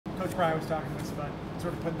Coach Marve was talking to us about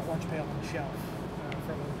sort of putting the lunch pail on the shelf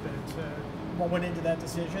for a little bit. What went into that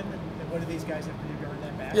decision, and what do these guys have to do to earn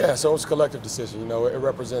that back? Yeah, so it's a collective decision. You know, it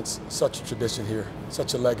represents such a tradition here,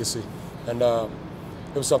 such a legacy, and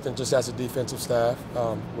it was something just as a defensive staff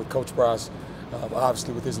with Coach Price,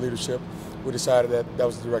 obviously with his leadership, we decided that that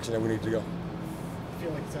was the direction that we needed to go. You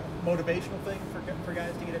feel like it's a motivational thing for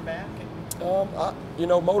guys to get it back? You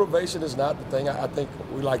know, motivation is not the thing. I think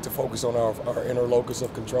we like to focus on our inner locus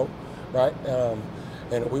of control, right?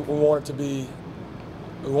 And we want it to be,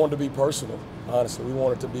 we want it to be personal, honestly. We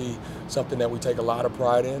want it to be something that we take a lot of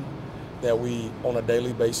pride in, that we, on a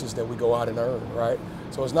daily basis, that we go out and earn, right?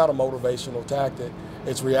 So it's not a motivational tactic,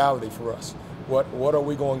 it's reality for us. What are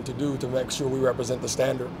we going to do to make sure we represent the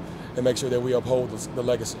standard and make sure that we uphold the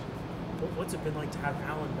legacy? What's it been like to have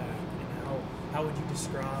Alan back, and how would you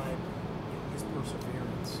describe his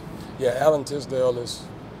perseverance? Yeah, Alan Tisdale he's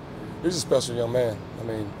a special young man. I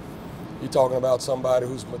mean, you're talking about somebody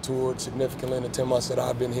who's matured significantly in the 10 months that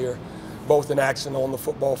I've been here, both in action on the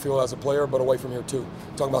football field as a player, but away from here too.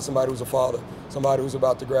 You're talking about somebody who's a father, somebody who's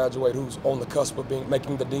about to graduate, who's on the cusp of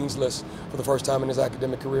making the dean's list for the first time in his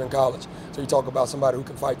academic career in college. So you talk about somebody who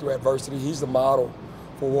can fight through adversity. He's the model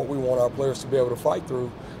for what we want our players to be able to fight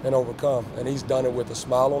through and overcome. And he's done it with a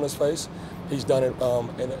smile on his face. He's done it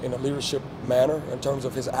in a leadership manner in terms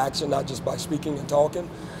of his action, not just by speaking and talking.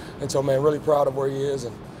 And so, man, really proud of where he is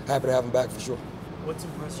and happy to have him back for sure. What's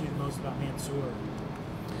impressed you the most about Mansour?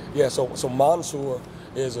 Yeah, so Mansour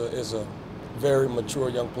is a very mature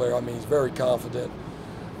young player. I mean, he's very confident.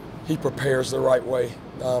 He prepares the right way.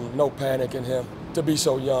 No panic in him to be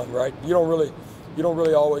so young, right? You don't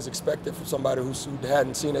really always expect it from somebody who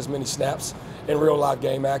hadn't seen as many snaps in real life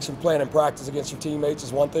game action. Playing in practice against your teammates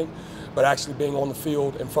is one thing, but actually being on the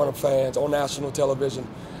field in front of fans on national television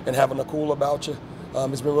and having a cool about you,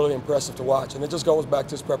 it's been really impressive to watch. And it just goes back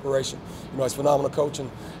to his preparation. You know, he's phenomenal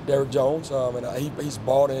coaching Derek Jones, and he's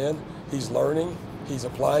bought in, he's learning, he's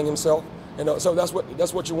applying himself. And so that's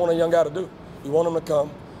what you want a young guy to do. You want them to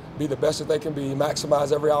come, be the best that they can be,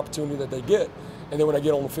 maximize every opportunity that they get, and then when they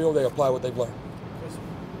get on the field, they apply what they've learned.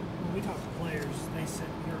 When we talk to players, they say,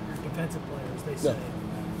 your defensive players, they say,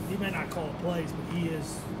 he may not call it plays, but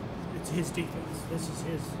it's his defense. This is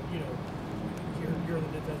his, you're the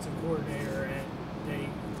defensive coordinator, and they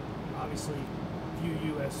obviously view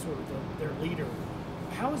you as sort of their leader.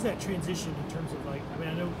 How is that transition in terms of, like, I mean,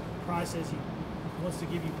 I know Price says he wants to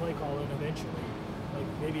give you play calling eventually, like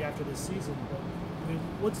maybe after this season, but I mean,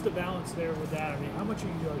 what's the balance there with that? I mean, how much are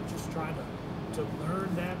you just trying to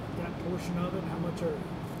learn that portion of it? How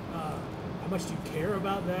much do you care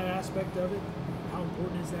about that aspect of it? How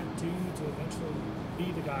important is that to you to eventually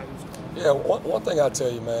be the guy who's calling? Yeah, one thing I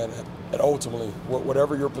tell you, man, and ultimately,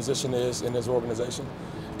 whatever your position is in this organization,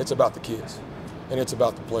 it's about the kids and it's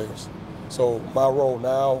about the players. So my role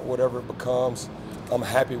now, whatever it becomes, I'm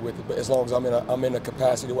happy with it, but as long as I'm in a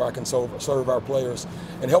capacity where I can serve our players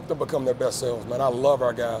and help them become their best selves, man. I love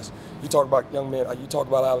our guys. You talk about young men, you talk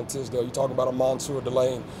about Alan Tisdale, you talk about a Mansour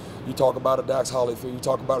Delane, you talk about a Dax Hollifield, you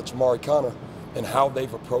talk about a Jamari Connor, and how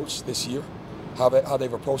they've approached this year, how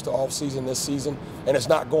they've approached the offseason this season, and it's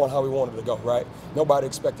not going how we wanted it to go, right? Nobody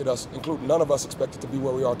expected us, including none of us expected to be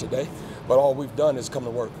where we are today, but all we've done is come to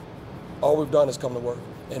work. All we've done is come to work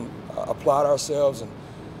and applied ourselves and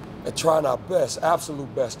trying our best,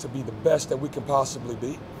 absolute best, to be the best that we can possibly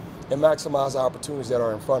be and maximize our opportunities that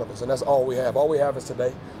are in front of us. And that's all we have. All we have is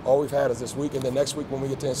today. All we've had is this week. And then next week when we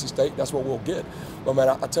get to NC State, that's what we'll get. But, man,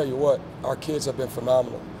 I tell you what, our kids have been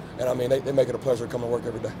phenomenal. And, I mean, they make it a pleasure to come to work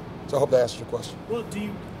every day. So I hope that answers your question. Well,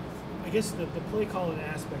 I guess the play calling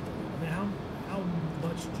aspect of it, I mean, how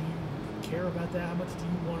much do you care about that? How much do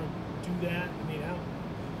you want to do that? I mean,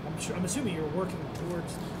 I'm assuming you're working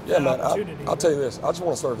towards that opportunity. I'll tell you this. I just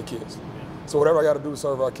want to serve the kids. Yeah. So whatever I got to do to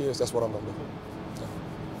serve our kids, that's what I'm going to do. Yeah.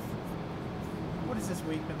 What has this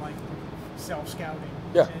week been like self-scouting?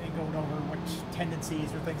 Yeah. And going over which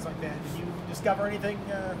tendencies or things like that? Did you discover anything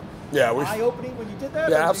eye-opening when you did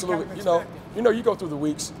that? Yeah, absolutely. You go through the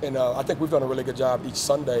weeks, and I think we've done a really good job each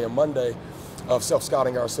Sunday and Monday of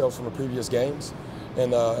self-scouting ourselves from the previous games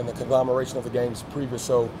and the conglomeration of the games previous.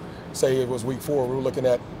 So say it was week 4, we were looking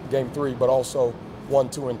at game 3, but also 1,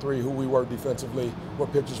 2, and 3, who we were defensively,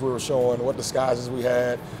 what pictures we were showing, what disguises we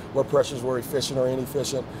had, what pressures were efficient or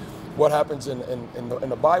inefficient. What happens in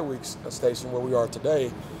the bye weeks station where we are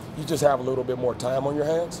today, you just have a little bit more time on your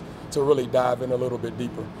hands to really dive in a little bit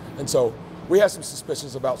deeper. And so we had some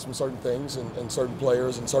suspicions about some certain things and certain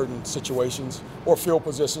players and certain situations or field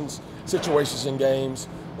positions, situations in games,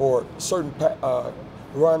 or certain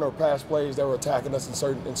run or pass plays that were attacking us in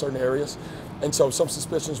certain areas. And so some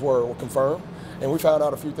suspicions were confirmed, And we found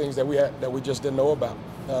out a few things that we just didn't know about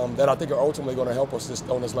that I think are ultimately going to help us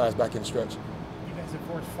on this last back end stretch. You guys have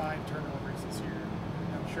forced 5 turnovers this year.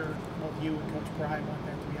 I'm sure both you and Coach Pry want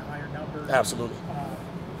that to be a higher number. Absolutely.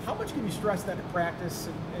 How much can you stress that in practice?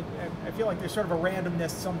 And I feel like there's sort of a randomness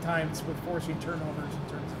sometimes with forcing turnovers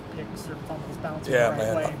in terms of picks or fumbles bouncing the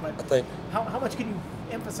right way. But I think how much can you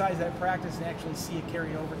emphasize that in practice and actually see it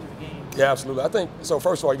carried over to the game? Yeah, absolutely. I think so.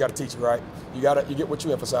 First of all, you got to teach it, right? You get what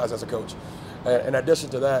you emphasize as a coach. And in addition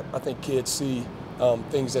to that, I think kids see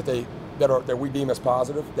things that we deem as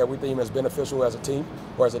positive, that we deem as beneficial as a team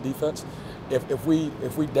or as a defense. If we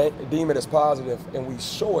deem it as positive and we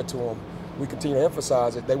show it to them, we continue to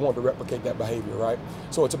emphasize it, they want to replicate that behavior, right?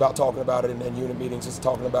 So it's about talking about it in unit meetings, it's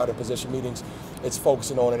talking about it in position meetings, it's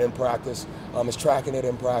focusing on it in practice, it's tracking it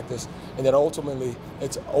in practice, and then ultimately,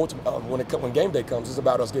 when game day comes, it's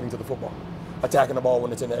about us getting to the football, attacking the ball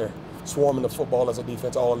when it's in the air, swarming the football as a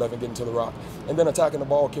defense, all 11 getting to the rock, and then attacking the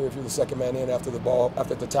ball carrier if you're the second man in after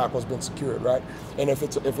the tackle's been secured, right? And if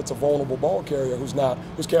it's a vulnerable ball carrier who's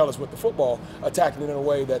careless with the football, attacking it in a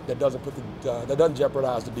way that doesn't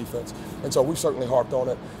jeopardize the defense. And so we've certainly harped on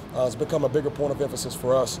it. It's become a bigger point of emphasis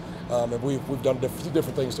for us, and we've done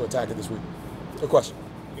different things to attack it this week. Good question.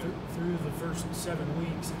 Through the first 7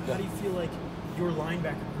 weeks, how do you feel like your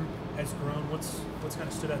linebacker group has grown? What's kind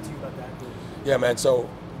of stood out to you about that group? Yeah, man. So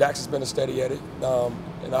Dax has been a steady Eddie,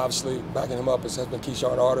 and obviously backing him up has been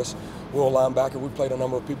Keyshawn Artis, Will linebacker. We've played a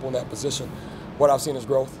number of people in that position. What I've seen is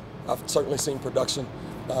growth. I've certainly seen production.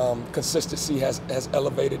 Consistency has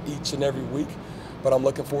elevated each and every week, but I'm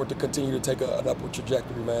looking forward to continue to take an upward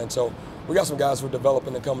trajectory, man. So we got some guys who are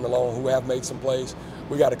developing and coming along who have made some plays.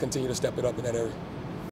 We got to continue to step it up in that area.